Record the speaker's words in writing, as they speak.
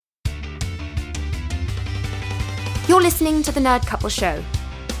You're listening to The Nerd Couple Show.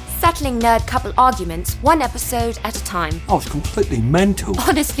 Settling nerd couple arguments one episode at a time. I was completely mental.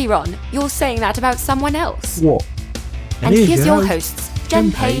 Honestly, Ron, you're saying that about someone else. What? And here's your hosts,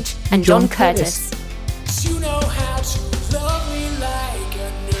 Jen Page and John Curtis. You know how to love me like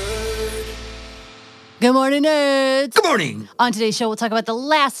a nerd. Good morning, nerds. Good morning. On today's show, we'll talk about the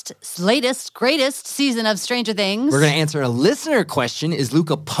latest, greatest season of Stranger Things. We're going to answer a listener question. Is Luke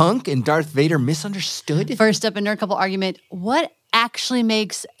a punk and Darth Vader misunderstood? First up in Nerd Couple Argument, what actually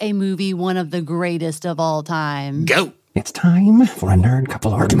makes a movie one of the greatest of all time? Go. It's time for a nerd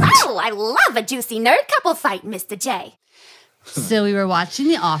couple argument. Oh, I love a juicy nerd couple fight, Mr. J. So we were watching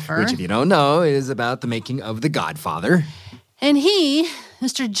The Offer. Which, if you don't know, is about the making of The Godfather. And he,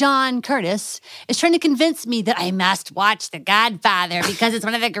 Mr. John Curtis, is trying to convince me that I must watch The Godfather because it's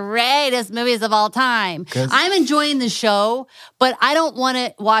one of the greatest movies of all time. I'm enjoying the show, but I don't want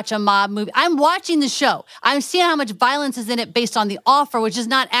to watch a mob movie. I'm watching the show. I'm seeing how much violence is in it based on The Offer, which is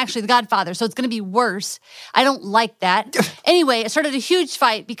not actually The Godfather, so it's going to be worse. I don't like that. Anyway, it started a huge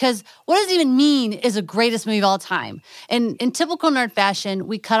fight because what does it even mean is the greatest movie of all time? And in typical nerd fashion,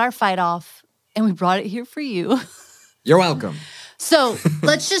 we cut our fight off and we brought it here for you. You're welcome. So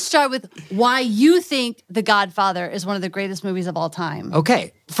let's just start with why you think The Godfather is one of the greatest movies of all time.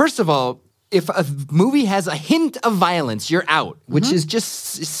 Okay. First of all, if a movie has a hint of violence, you're out, which is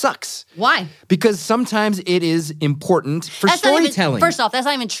just, it sucks. Why? Because sometimes it is important for storytelling. First off, that's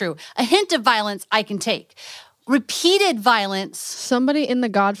not even true. A hint of violence I can take. Repeated violence. Somebody in The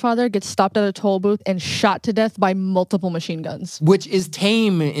Godfather gets stopped at a toll booth and shot to death by multiple machine guns. Which is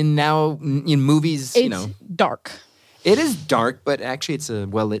tame in movies, It's dark. It is dark, but actually it's a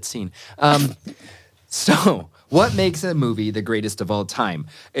well-lit scene. So, what makes a movie the greatest of all time?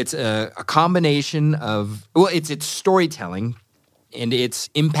 It's a combination of, it's storytelling and its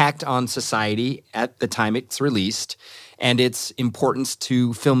impact on society at the time it's released and its importance to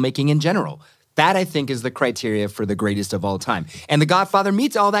filmmaking in general. That, I think, is the criteria for the greatest of all time. And The Godfather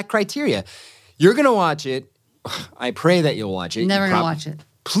meets all that criteria. You're going to watch it. I pray that you'll watch it. Never going to watch it.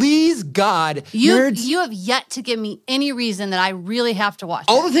 Please, God, nerds. You have yet to give me any reason that I really have to watch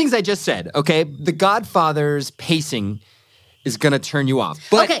all it. the things I just said, okay? The Godfather's pacing is going to turn you off.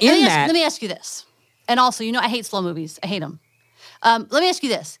 But okay, let me ask you this. And also, I hate slow movies. I hate them. Let me ask you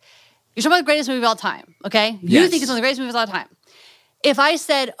this. You're talking about the greatest movie of all time, okay? You think it's one of the greatest movies of all time. If I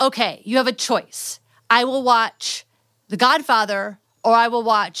said, okay, you have a choice. I will watch The Godfather or I will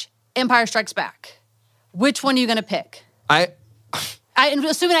watch Empire Strikes Back. Which one are you going to pick? I'm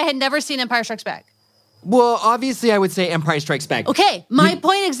assuming I had never seen Empire Strikes Back. Well, obviously, I would say Empire Strikes Back. Okay, my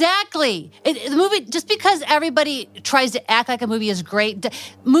point exactly. The movie, just because everybody tries to act like a movie is great,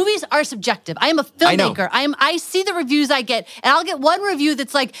 movies are subjective. I am a filmmaker. I see the reviews I get, and I'll get one review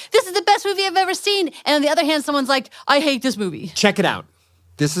that's like, this is the best movie I've ever seen. And on the other hand, someone's like, I hate this movie. Check it out.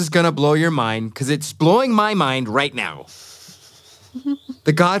 This is going to blow your mind, because it's blowing my mind right now.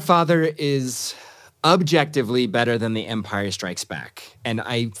 The Godfather is objectively better than The Empire Strikes Back. And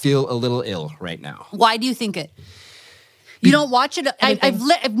I feel a little ill right now. Why do you think it? You don't watch it?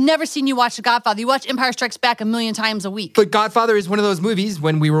 I've never seen you watch The Godfather. You watch Empire Strikes Back a million times a week. But Godfather is one of those movies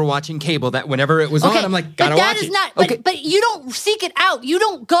when we were watching cable that whenever it was on, I'm like, gotta watch it. But you don't seek it out. You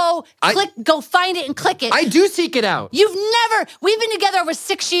don't go find it and click it. I do seek it out. We've been together over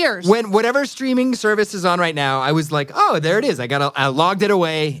 6 years. When whatever streaming service is on right now, I was like, oh, there it is. I logged it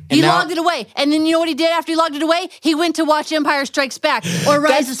away. He logged it away. And then you know what he did after he logged it away? He went to watch Empire Strikes Back or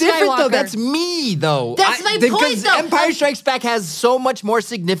Rise of Skywalker. That's different, though. That's me, though. That's my point, though. Because Empire Strikes Back has so much more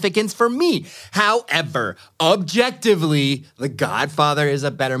significance for me. However, objectively, The Godfather is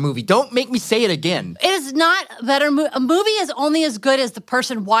a better movie. Don't make me say it again. It is not a better movie. A movie is only as good as the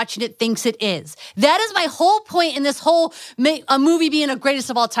person watching it thinks it is. That is my whole point in this whole a movie being the greatest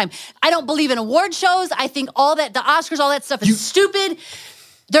of all time. I don't believe in award shows. I think all that, the Oscars, all that stuff is stupid.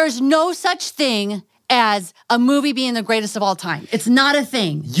 There's no such thing as a movie being the greatest of all time. It's not a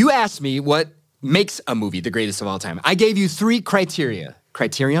thing. You asked me what makes a movie the greatest of all time. I gave you 3 criteria.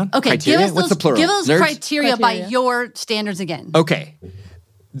 Criterion? Okay, criteria? What's the plural? Give us Nerds? criteria by your standards again. Okay.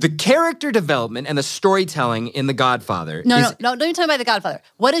 The character development and the storytelling in The Godfather. No, don't even tell me about The Godfather.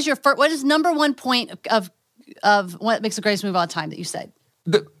 What is number one point of what makes the greatest movie of all time that you said?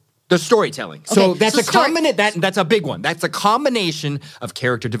 The storytelling. Okay, So that's that's a big one. That's a combination of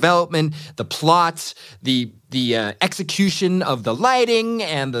character development, the plot, the execution of the lighting,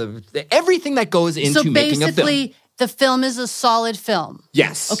 and the everything that goes into making a film. So basically, the film is a solid film.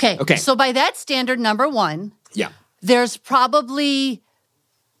 Yes. Okay. So by that standard, number one, there's probably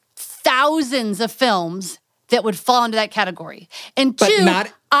thousands of films that would fall into that category. And But two,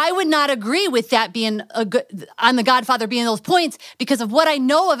 not- I would not agree with that being on The Godfather being those points because of what I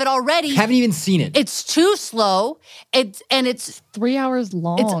know of it already. Haven't even seen it. It's too slow. It's 3 hours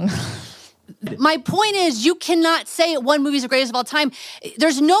long. my point is, you cannot say one movie is the greatest of all time.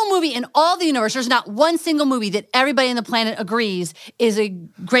 There's no movie in all the universe. There's not one single movie that everybody on the planet agrees is a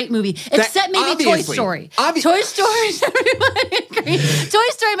great movie, except maybe Toy obviously. Story. Toy Story, everybody agrees. Toy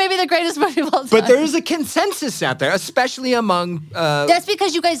Story may be the greatest movie of all time. But there is a consensus out there, especially among That's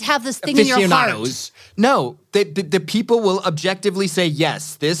because you guys have this thing in your heart. aficionados. No, the people will objectively say,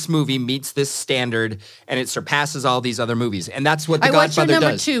 yes, this movie meets this standard and it surpasses all these other movies. And that's what The All right, what's your Godfather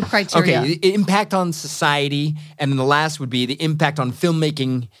number does. 2 criteria? Okay, the impact on society. And then the last would be the impact on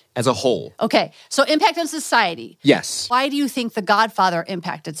filmmaking as a whole. Okay, so impact on society. Yes. Why do you think The Godfather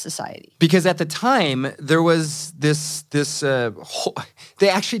impacted society? Because at the time, there was this whole, they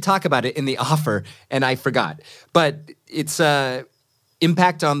actually talk about it in The Offer, and I forgot. But it's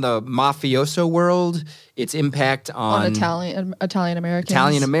impact on the mafioso world, its impact on Italian Americans.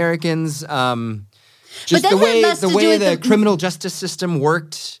 Italian Americans. Just that the had way less to do with the the- criminal justice system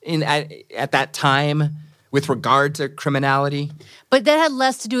worked at that time with regard to criminality. But that had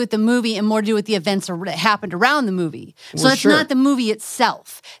less to do with the movie and more to do with the events that happened around the movie. So Well, it's sure. not the movie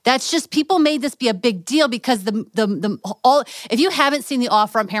itself. That's just people made this be a big deal because all. If you haven't seen The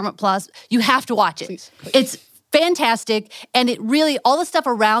Offer on Paramount Plus, you have to watch it. Please. It's fantastic, and it really all the stuff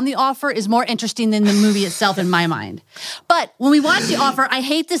around The Offer is more interesting than the movie itself in my mind. But when we watch The Offer, I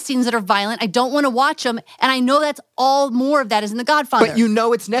hate the scenes that are violent. I don't want to watch them, and I know that's all more of that is in The Godfather. But you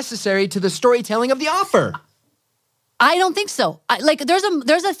know it's necessary to the storytelling of The Offer. I don't think so.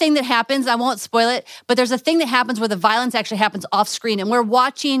 There's a thing that happens. I won't spoil it, but there's a thing that happens where the violence actually happens off screen, and we're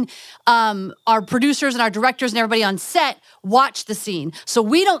watching our producers and our directors and everybody on set watch the scene. So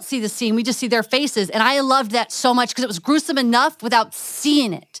we don't see the scene; we just see their faces. And I loved that so much because it was gruesome enough without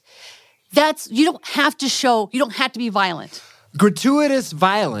seeing it. You don't have to be violent. Gratuitous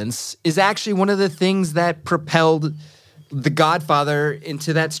violence is actually one of the things that propelled The Godfather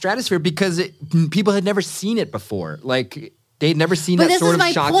into that stratosphere because people had never seen it before. Like, they'd never seen But that this sort is of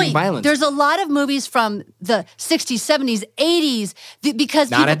my shocking point. violence. There's a lot of movies from the 60s, 70s, 80s because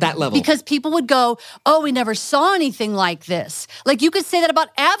Not at that level. Because people would go, "Oh, we never saw anything like this." Like you could say that about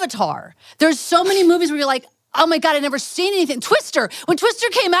Avatar. There's so many movies where you're like, "Oh my God, I've never seen anything." Twister. When Twister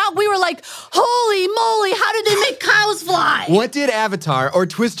came out, we were like, "Holy moly, how did they make cows fly?" What did Avatar or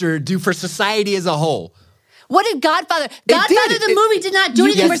Twister do for society as a whole? What did Godfather? did. Godfather, the movie, did not do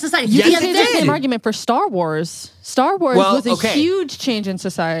anything for society. yes, You it can did. say the same argument for Star Wars. Star Wars Well, was a okay. huge change in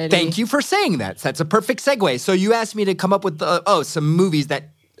society. Thank you for saying that. That's a perfect segue. So you asked me to come up with some movies that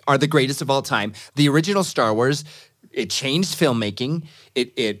are the greatest of all time. The original Star Wars, it changed filmmaking.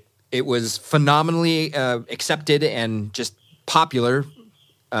 It was phenomenally accepted and just popular.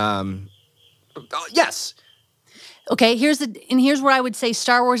 Yes. Okay, here's where I would say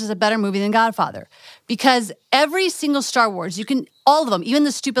Star Wars is a better movie than Godfather. Because every single Star Wars, all of them, even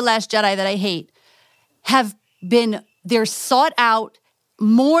the stupid Last Jedi that I hate, they're sought out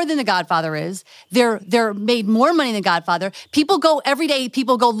more than The Godfather is. They're made more money than Godfather. People go every day,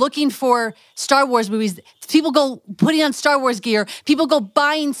 people go looking for Star Wars movies. People go putting on Star Wars gear. People go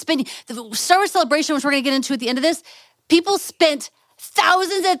spending. The Star Wars Celebration, which we're going to get into at the end of this, people spent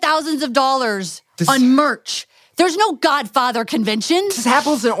thousands and thousands of dollars on merch. There's no Godfather convention. This is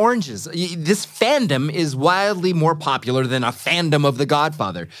apples and oranges. This fandom is wildly more popular than a fandom of The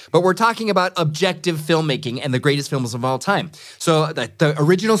Godfather. But we're talking about objective filmmaking and the greatest films of all time. So the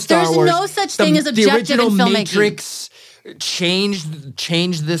original Star There's Wars... no such thing as objective The original in filmmaking. Matrix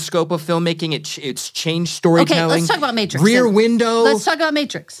changed the scope of filmmaking. It's changed storytelling. Okay, let's talk about Matrix. Rear then. Window. Let's talk about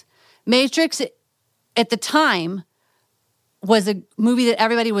Matrix. Matrix, at the time, was a movie that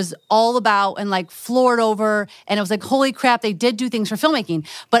everybody was all about and like floored over. And it was like, holy crap, they did do things for filmmaking.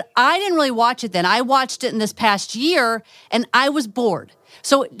 But I didn't really watch it then. I watched it in this past year and I was bored.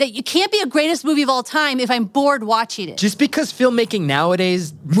 So that you can't be a greatest movie of all time if I'm bored watching it. Just because filmmaking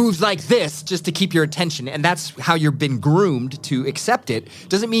nowadays moves like this just to keep your attention, and that's how you've been groomed to accept it,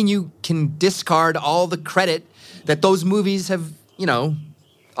 doesn't mean you can discard all the credit that those movies have,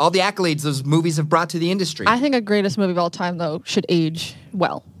 all the accolades those movies have brought to the industry. I think a greatest movie of all time, though, should age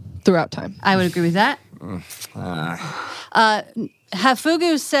well throughout time. I would agree with that.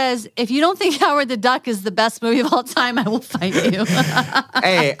 Hafugu says, if you don't think Howard the Duck is the best movie of all time, I will fight you.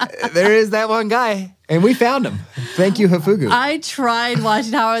 Hey, there is that one guy, and we found him. Thank you, Hafugu. I tried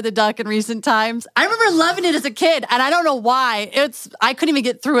watching Howard the Duck in recent times. I remember loving it as a kid, and I don't know why. I couldn't even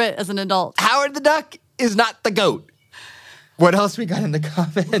get through it as an adult. Howard the Duck is not the GOAT. What else we got in the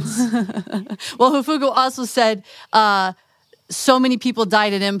comments? Well, Hufugo also said, so many people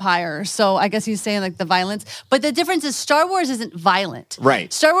died in Empire. So I guess he's saying like the violence. But the difference is Star Wars isn't violent.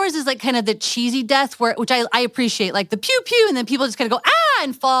 Right. Star Wars is like kind of the cheesy death which I appreciate, like the pew pew, and then people just kind of go,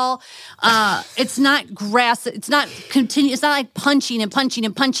 and fall. It's not it's not it's not like punching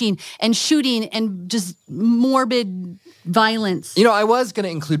and shooting and just morbid violence. You know, I was going to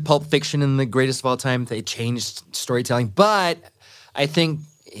include Pulp Fiction in the greatest of all time. They changed storytelling, but I think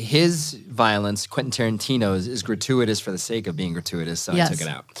his violence, Quentin Tarantino's, is gratuitous for the sake of being gratuitous, so Yes. I took it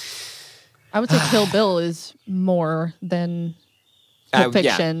out. I would say Kill Bill is more than Pulp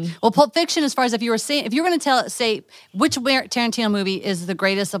Yeah. Fiction. Well, Pulp Fiction, as far as if you were going to say which Tarantino movie is the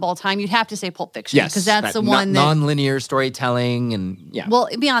greatest of all time, you'd have to say Pulp Fiction. Yes, Because that's the one that... non-linear storytelling and yeah. Well,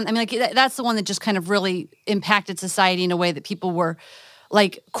 beyond, I mean, like that's the one that just kind of really impacted society in a way that people were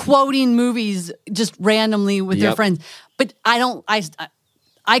like quoting movies just randomly with their Yep. friends. But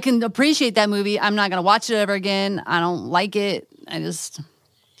I can appreciate that movie. I'm not going to watch it ever again. I don't like it.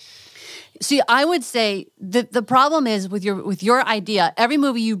 See, I would say the problem is with your idea. Every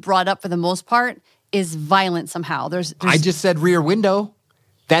movie you brought up for the most part is violent somehow. There's I just said Rear Window.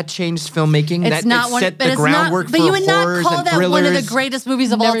 That changed filmmaking. it's That not it one, set but the it's groundwork not. But for you would not horrors call and that thrillers. one of the greatest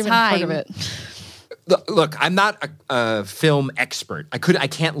movies of Never all even time. heard of it. Look, I'm not a film expert. I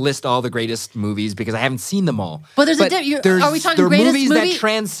can't list all the greatest movies because I haven't seen them all. But there's are we talking there are greatest movies movie? that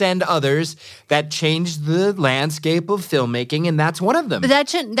transcend others that change the landscape of filmmaking, and that's one of them. But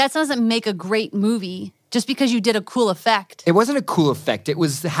that doesn't make a great movie just because you did a cool effect. It wasn't a cool effect. It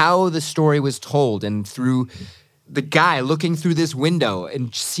was how the story was told and through the guy looking through this window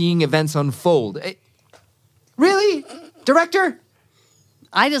and seeing events unfold. Really? Director?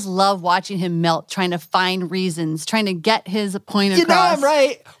 I just love watching him melt, trying to find reasons, trying to get his point You know across. I'm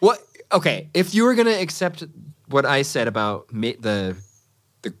right. What? Okay, if you were going to accept what I said about the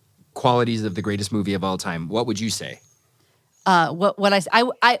qualities of the greatest movie of all time, what would you say? What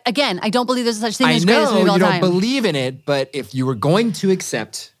I again, I don't believe there's such thing I as greatest movie of know all you don't time. believe in it, but if you were going to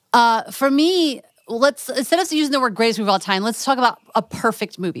accept... For me, let's instead of using the word greatest movie of all time, let's talk about a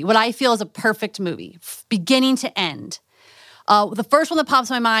perfect movie. What I feel is a perfect movie, beginning to end. The first one that pops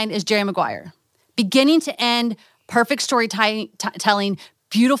in my mind is Jerry Maguire. Beginning to end, perfect storytelling,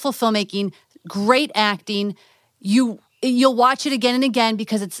 beautiful filmmaking, great acting. You'll watch it again and again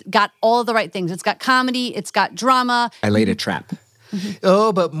because it's got all of the right things. It's got comedy, it's got drama. I laid a trap.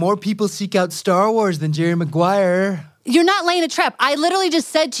 Oh, but more people seek out Star Wars than Jerry Maguire. You're not laying a trap. I literally just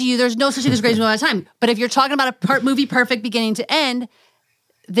said to you, there's no such thing as greatest movie of all time. But if you're talking about a movie perfect beginning to end,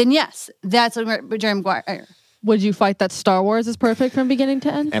 then yes, that's what Jerry Maguire. Would you fight that Star Wars is perfect from beginning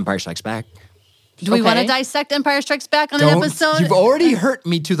to end? Empire Strikes Back. Do we want to Okay. dissect Empire Strikes Back on an episode? You've already hurt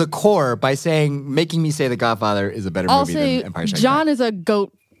me to the core by making me say The Godfather is a better I'll movie say than Empire Strikes John Back. is a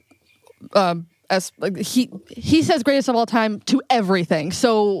goat. He says greatest of all time to everything,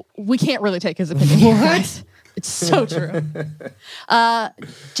 so we can't really take his opinion. Here, guys. It's so true.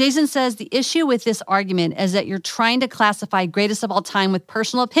 Jason says the issue with this argument is that you're trying to classify greatest of all time with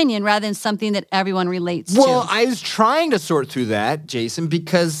personal opinion rather than something that everyone relates Well, to. I was trying to sort through that, Jason,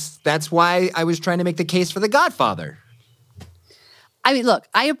 because that's why I was trying to make the case for The Godfather. I mean, look,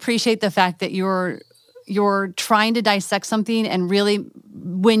 I appreciate the fact that you're trying to dissect something and really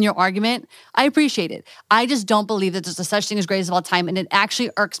win your argument. I appreciate it. I just don't believe that there's a such thing as greatest of all time, and it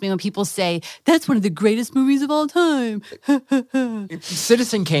actually irks me when people say that's one of the greatest movies of all time.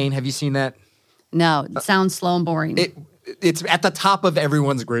 Citizen Kane, have you seen that? No, it sounds slow and boring. It's at the top of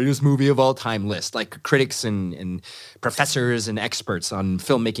everyone's greatest movie of all time list, like critics and professors and experts on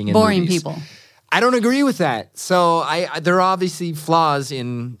filmmaking and Boring movies. people. I don't agree with that. So there are obviously flaws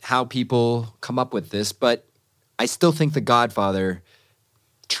in how people come up with this, but I still think The Godfather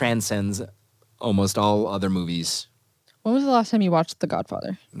transcends almost all other movies. When was the last time you watched The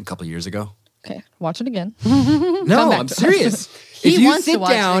Godfather? A couple years ago. Okay, watch it again. No, back I'm to us. serious. He If you wants to sit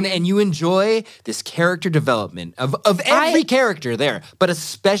watch it down again. and you enjoy this character development of every character there, but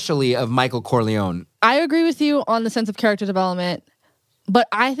especially of Michael Corleone. I agree with you on the sense of character development, but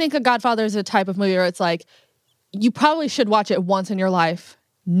I think A Godfather is a type of movie where it's like, you probably should watch it once in your life,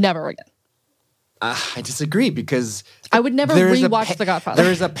 never again. I disagree because I would never there is a rewatch The Godfather.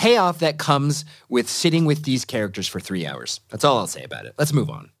 There is a payoff that comes with sitting with these characters for 3 hours. That's all I'll say about it. Let's move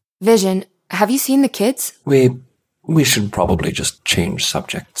on. Vision, have you seen the kids? We should probably just change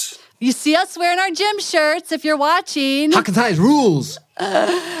subjects. You see us wearing our gym shirts if you're watching. Hakatai's rules.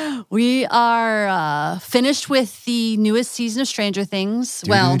 We are finished with the newest season of Stranger Things.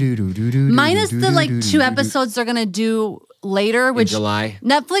 Well, minus the 2 episodes they're going to do later, which July.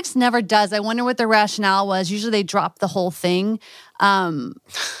 Netflix never does. I wonder what their rationale was. Usually they drop the whole thing. I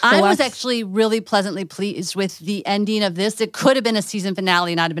was actually really pleasantly pleased with the ending of this. It could have been a season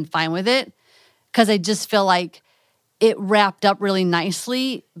finale and I'd have been fine with it because I just feel like it wrapped up really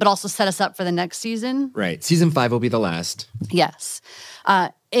nicely, but also set us up for the next season. Right. Season 5 will be the last. Yes.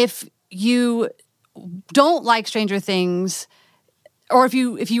 If you don't like Stranger Things, or if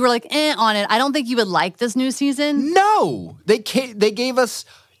you were like on it, I don't think you would like this new season. No, they gave us.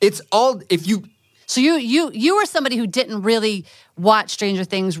 It's all if you. So you were somebody who didn't really watch Stranger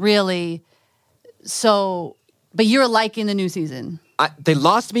Things, really. So, but you're liking the new season. They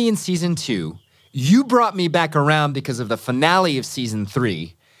lost me in season 2. You brought me back around because of the finale of season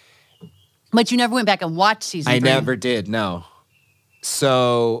 3. But you never went back and watched season 3. I never did. No.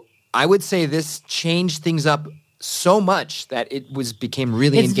 So I would say this changed things up so much that it became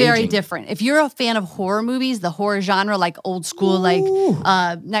really engaging. It's very different. If you're a fan of horror movies, the horror genre, like old school, like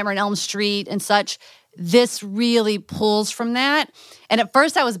Nightmare on Elm Street and such, this really pulls from that. And at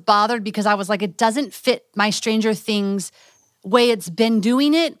first I was bothered because I was like, it doesn't fit my Stranger Things way it's been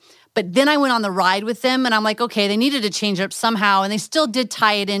doing it. But then I went on the ride with them and I'm like, okay, they needed to change it up somehow. And they still did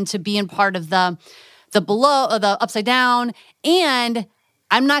tie it into being part of the Upside Down. And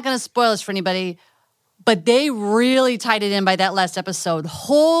I'm not going to spoil this for anybody, but they really tied it in by that last episode.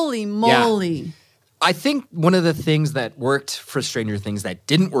 Holy moly. Yeah. I think one of the things that worked for Stranger Things that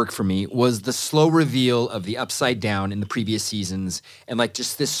didn't work for me was the slow reveal of the Upside Down in the previous seasons and like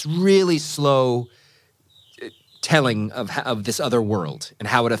just this really slow telling of this other world and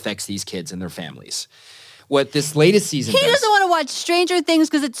how it affects these kids and their families. What this latest season He doesn't want to watch Stranger Things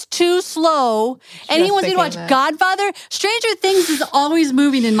because it's too slow, and he wants me to watch Godfather. Stranger Things is always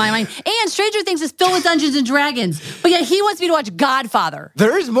moving in my mind, and Stranger Things is filled with Dungeons and Dragons, but yet he wants me to watch Godfather.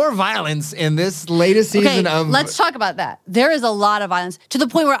 There is more violence in this latest season of... let's talk about that. There is a lot of violence, to the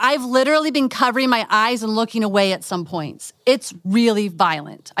point where I've literally been covering my eyes and looking away at some points. It's really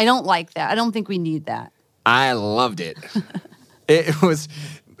violent. I don't like that. I don't think we need that. I loved it. It was...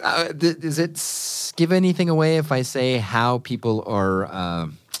 does it give anything away if I say how people are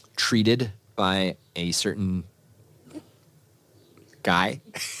treated by a certain guy?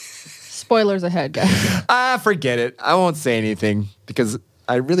 Spoilers ahead, guys. Forget it. I won't say anything because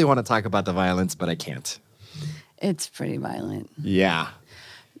I really want to talk about the violence, but I can't. It's pretty violent. Yeah.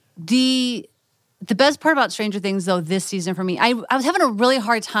 The best part about Stranger Things, though, this season for me, I was having a really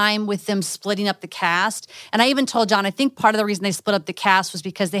hard time with them splitting up the cast. And I even told John, I think part of the reason they split up the cast was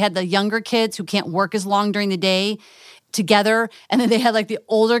because they had the younger kids who can't work as long during the day together. And then they had like the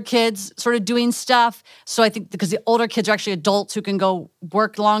older kids sort of doing stuff. So I think because the older kids are actually adults who can go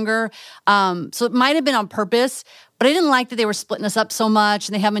work longer. So it might have been on purpose. But I didn't like that they were splitting us up so much.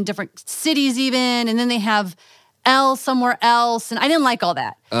 And they have them in different cities even. And then they have Elle somewhere else, and I didn't like all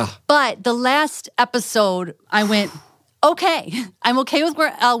that. But the last episode, I went, okay. I'm okay with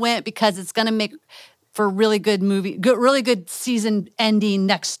where Elle went because it's going to make for a really good movie, really good season ending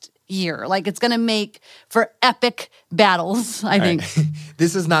next year. Like, it's going to make for epic battles, I think. Right.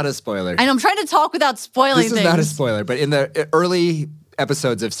 This is not a spoiler. I know, I'm trying to talk without spoiling things. This is not a spoiler, but in the early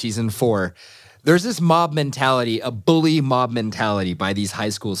episodes of season 4, there's this mob mentality, a bully mob mentality by these high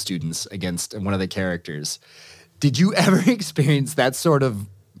school students against one of the characters. Did you ever experience that sort of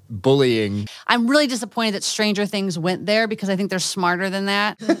bullying? I'm really disappointed that Stranger Things went there because I think they're smarter than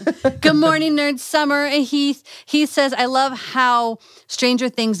that. Good morning, Nerd Summer. Heath says, I love how Stranger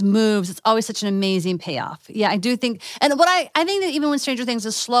Things moves. It's always such an amazing payoff. Yeah, I do think, and what I think that even when Stranger Things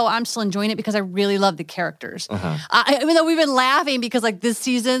is slow, I'm still enjoying it because I really love the characters. Even though we've been laughing because like this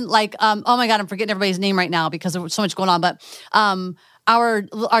season, like, oh my God, I'm forgetting everybody's name right now because there's so much going on, but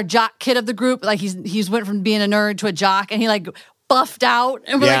our jock kid of the group, like he's went from being a nerd to a jock, and he like buffed out,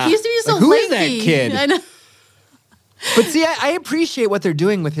 and we're like, he used to be so like, who lanky. Is that kid? I know. But see, I appreciate what they're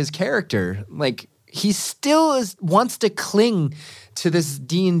doing with his character. Like he still wants to cling to this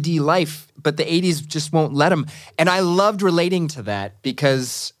D&D life, but the 80s just won't let him. And I loved relating to that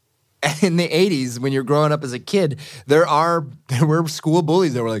because in the 80s, when you're growing up as a kid, there were school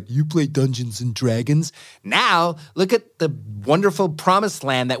bullies that were like, you play Dungeons and Dragons? Now, look at the wonderful promised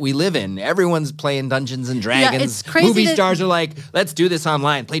land that we live in. Everyone's playing Dungeons and Dragons. Yeah, it's crazy. Movie stars are like, let's do this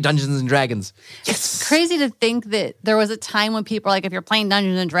online. Play Dungeons and Dragons. Yes. It's crazy to think that there was a time when people were like, if you're playing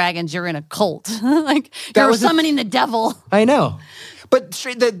Dungeons and Dragons, you're in a cult. Like, you're summoning the devil. I know. But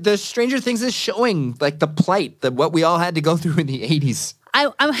the Stranger Things is showing like the plight, what we all had to go through in the 80s.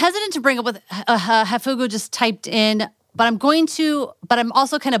 I'm hesitant to bring up what Hafugu just typed in, but I'm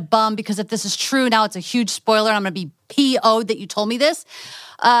also kind of bummed because if this is true, now it's a huge spoiler and I'm going to be PO'd that you told me this.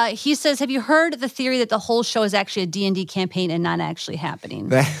 He says, have you heard the theory that the whole show is actually a D&D campaign and not actually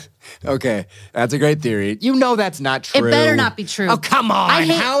happening? Okay, that's a great theory. You know that's not true. It better not be true. Oh, come on.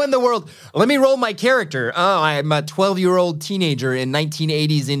 How in the world? Let me roll my character. Oh, I'm a 12-year-old teenager in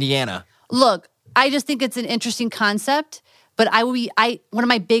 1980s Indiana. Look, I just think it's an interesting concept. But one of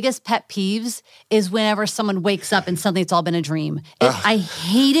my biggest pet peeves is whenever someone wakes up and suddenly it's all been a dream. I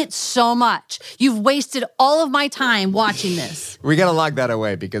hate it so much. You've wasted all of my time watching this. We got to log that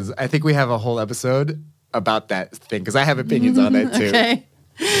away because I think we have a whole episode about that thing because I have opinions on it too. Okay.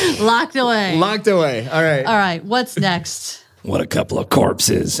 Locked away. Locked away. All right. All right. What's next? What a couple of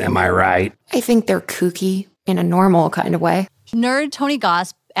corpses, am I right? I think they're kooky in a normal kind of way. Nerd Tony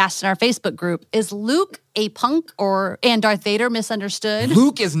Goss asked in our Facebook group, is Luke a punk and Darth Vader misunderstood?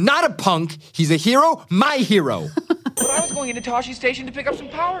 Luke is not a punk. He's a hero, my hero. But I was going into Toshi Station to pick up some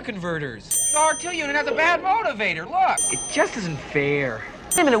power converters. The Artil unit has a bad motivator, look. It just isn't fair.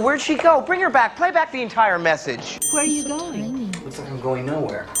 Wait a minute, where'd she go? Bring her back. Play back the entire message. Where are you going? Looks like I'm going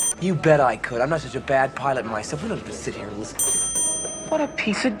nowhere. You bet I could. I'm not such a bad pilot myself. We don't have to sit here and listen. What a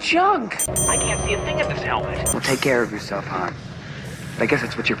piece of junk. I can't see a thing in this helmet. Well, take care of yourself, Han. I guess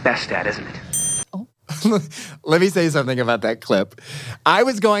that's what you're best at, isn't it? Let me say something about that clip. I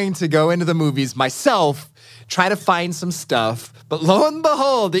was going to go into the movies myself, try to find some stuff, but lo and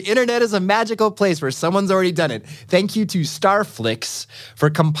behold, the internet is a magical place where someone's already done it. Thank you to Starflix for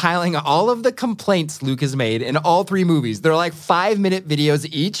compiling all of the complaints Luke has made in all 3 movies. They're like 5-minute videos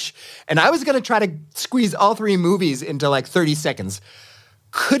each, and I was going to try to squeeze all 3 movies into like 30 seconds.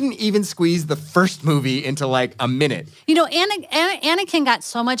 Couldn't even squeeze the first movie into like a minute. You know, Anakin got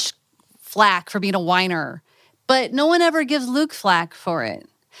so much flack for being a whiner, but no one ever gives Luke flack for it.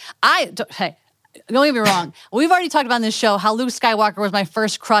 Hey, don't get me wrong. We've already talked about on this show how Luke Skywalker was my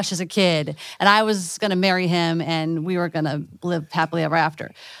first crush as a kid, and I was going to marry him, and we were going to live happily ever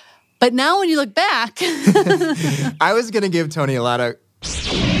after. But now when you look back... I was going to give Tony a lot of...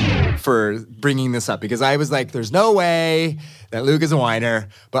 for bringing this up because I was like, there's no way that Luke is a whiner,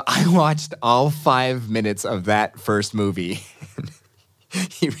 but I watched all 5 minutes of that first movie.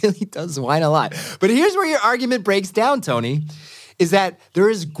 He really does whine a lot. But here's where your argument breaks down, Tony, is that there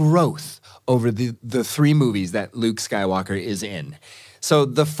is growth over the 3 movies that Luke Skywalker is in. So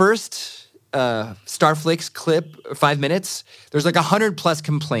the first Starflix clip, 5 minutes, there's like 100+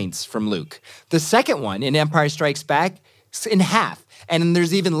 complaints from Luke. The second one, in Empire Strikes Back, in half. And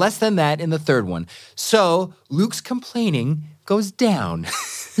there's even less than that in the third one. So Luke's complaining goes down.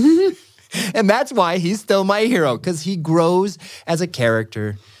 And that's why he's still my hero, because he grows as a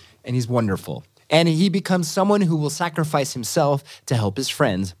character and he's wonderful. And he becomes someone who will sacrifice himself to help his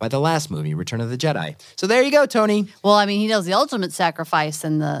friends by the last movie, Return of the Jedi. So there you go, Tony. Well, I mean, he does the ultimate sacrifice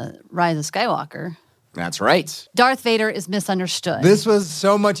in the Rise of Skywalker. That's right. Darth Vader is misunderstood. This was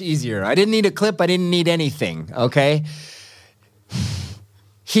so much easier. I didn't need a clip. I didn't need anything, okay?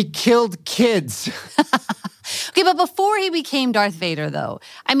 He killed kids. Okay, but before he became Darth Vader, though,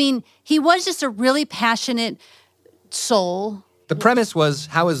 I mean, he was just a really passionate soul. The premise was,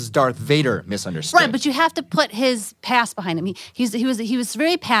 how is Darth Vader misunderstood? Right, but you have to put his past behind him. He was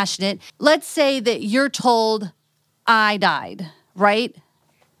very passionate. Let's say that you're told, I died, right?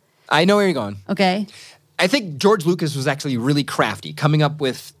 I know where you're going. Okay. I think George Lucas was actually really crafty, coming up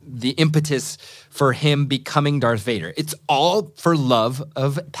with the impetus for him becoming Darth Vader. It's all for love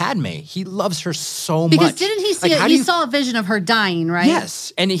of Padme. He loves her so much. Because didn't he see he saw a vision of her dying, right?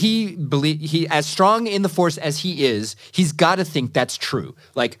 Yes. And he as strong in the Force as he is, he's got to think that's true.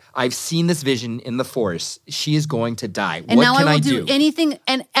 Like, I've seen this vision in the Force. She is going to die. And what now can I I will do? do anything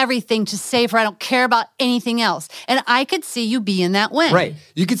and everything to save her. I don't care about anything else. And I could see you being that way. Right.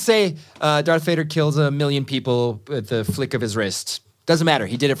 You could say Darth Vader kills 1 million people with the flick of his wrist. Doesn't matter.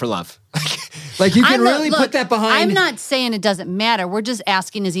 He did it for love. Like, you can really put that behind... I'm not saying it doesn't matter. We're just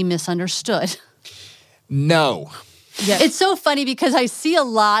asking, is he misunderstood? No. Yeah. It's so funny because I see a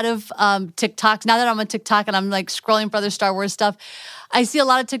lot of TikToks. Now that I'm on TikTok and I'm like scrolling for other Star Wars stuff, I see a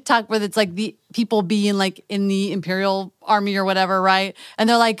lot of TikTok where it's like the people being like in the Imperial Army or whatever, right? And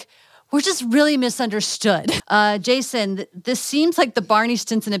they're like, we're just really misunderstood. Jason, this seems like the Barney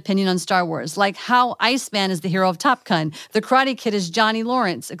Stinson opinion on Star Wars, like how Iceman is the hero of Top Gun, the Karate Kid is Johnny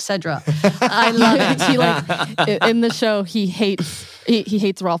Lawrence, etc. I love it. He like in the show he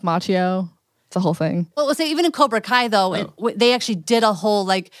hates Ralph Macchio. It's a whole thing. Well, let's say even in Cobra Kai though, they actually did a whole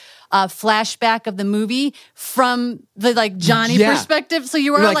like flashback of the movie from the like Johnny perspective. So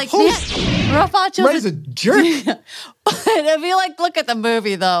you were like man, Ralph Macchio's is a jerk. But if you like look at the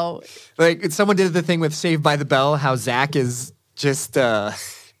movie though, like someone did the thing with Saved by the Bell, how Zach is just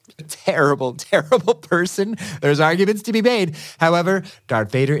terrible, terrible person. There's arguments to be made. However,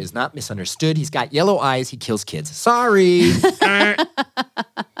 Darth Vader is not misunderstood. He's got yellow eyes. He kills kids. Sorry.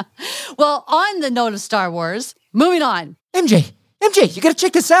 Well, on the note of Star Wars, moving on. MJ, you gotta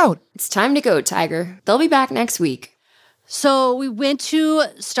check this out. It's time to go, Tiger. They'll be back next week. So we went to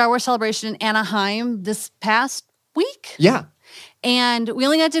Star Wars Celebration in Anaheim this past week. Yeah. And we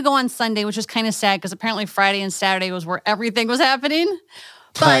only got to go on Sunday, which was kind of sad because apparently Friday and Saturday was where everything was happening.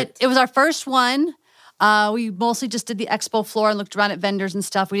 But it was our first one. We mostly just did the expo floor and looked around at vendors and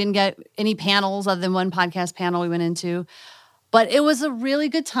stuff. We didn't get any panels other than one podcast panel we went into. But it was a really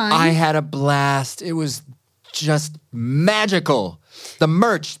good time. I had a blast. It was just magical. The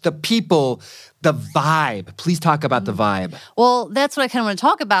merch, the people, the vibe. Please talk about the vibe. Well, that's what I kind of want to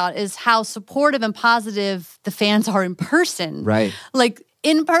talk about is how supportive and positive the fans are in person. Right. Like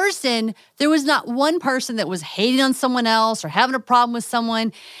in person, there was not one person that was hating on someone else or having a problem with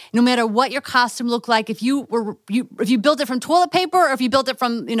someone. No matter what your costume looked like, if you built it from toilet paper or if you built it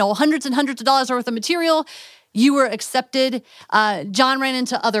from, hundreds and hundreds of dollars worth of material, you were accepted. John ran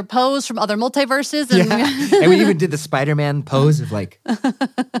into other pose from other multiverses. And we even did the Spider-Man pose of like...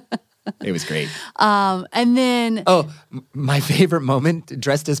 It was great. And then... my favorite moment,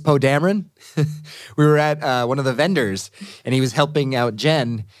 dressed as Poe Dameron. We were at one of the vendors, and he was helping out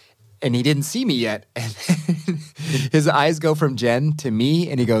Jen, and he didn't see me yet. And his eyes go from Jen to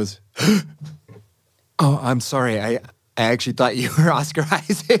me, and he goes, "Oh, I'm sorry. I actually thought you were Oscar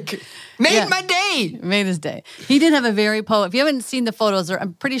Isaac." Made my day. Made his day. He did have a very If you haven't seen the photos,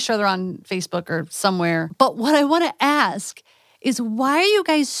 I'm pretty sure they're on Facebook or somewhere. But what I want to ask is why are you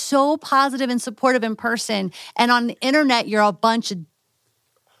guys so positive and supportive in person, and on the internet you're a bunch of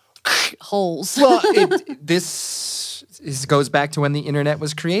holes? Well, this goes back to when the internet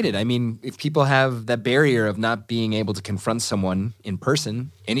was created. I mean, if people have that barrier of not being able to confront someone in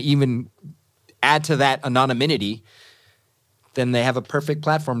person and even add to that anonymity, then they have a perfect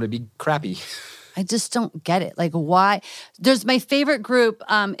platform to be crappy. I just don't get it. Like, why? There's my favorite group.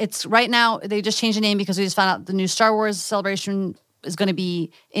 It's right now, they just changed the name because we just found out the new Star Wars Celebration is going to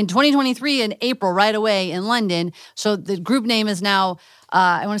be in 2023 in April, right away in London. So the group name is now,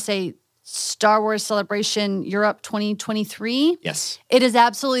 I want to say, Star Wars Celebration Europe 2023. Yes. It is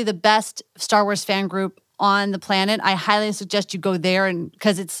absolutely the best Star Wars fan group on the planet. I highly suggest you go there, and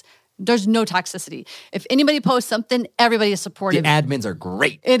because there's no toxicity. If anybody posts something, everybody is supportive. The admins are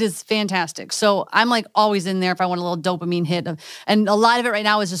great. It is fantastic. So I'm like always in there if I want a little dopamine hit. And a lot of it right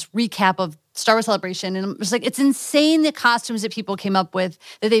now is just recap of Star Wars Celebration. And I'm just like, it's insane the costumes that people came up with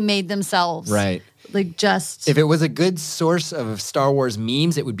that they made themselves. Right. Like just... If it was a good source of Star Wars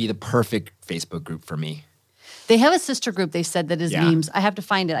memes, it would be the perfect Facebook group for me. They have a sister group, they said, that is memes. I have to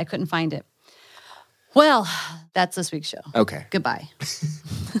find it. I couldn't find it. Well, that's this week's show. Okay. Goodbye.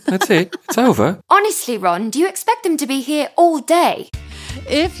 That's it. It's over. Honestly, Ron, do you expect them to be here all day?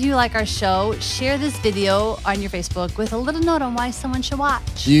 If you like our show, share this video on your Facebook with a little note on why someone should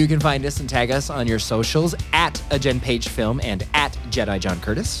watch. You can find us and tag us on your socials at A Jen Page Film and at Jedi John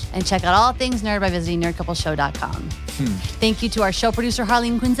Curtis. And check out all things nerd by visiting nerdcoupleshow.com. Thank you to our show producer,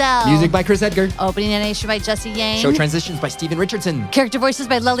 Harleen Quinzel. Music by Chris Edgar. Opening animation by Jesse Yang. Show transitions by Stephen Richardson. Character voices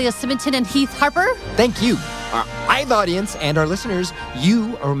by Lelia Simonton and Heath Harper. Thank you, our live audience and our listeners.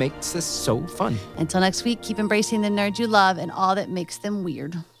 You are what makes this so fun. Until next week, keep embracing the nerds you love and all that makes them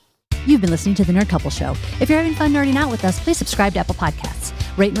weird. You've been listening to The Nerd Couple Show. If you're having fun nerding out with us, please subscribe to Apple Podcasts.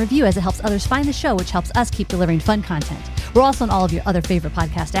 Rate and review as it helps others find the show, which helps us keep delivering fun content. We're also on all of your other favorite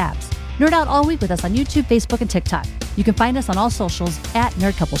podcast apps. Nerd out all week with us on YouTube, Facebook, and TikTok. You can find us on all socials at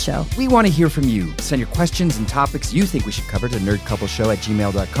Nerd Couple Show. We want to hear from you. Send your questions and topics you think we should cover to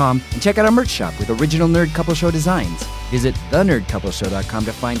nerdcoupleshow@gmail.com and check out our merch shop with original Nerd Couple Show designs. Visit thenerdcoupleshow.com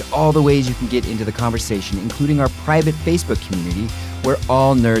to find all the ways you can get into the conversation, including our private Facebook community where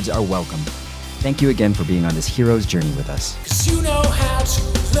all nerds are welcome. Thank you again for being on this hero's journey with us. 'Cause you know how to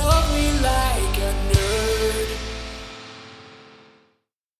love me like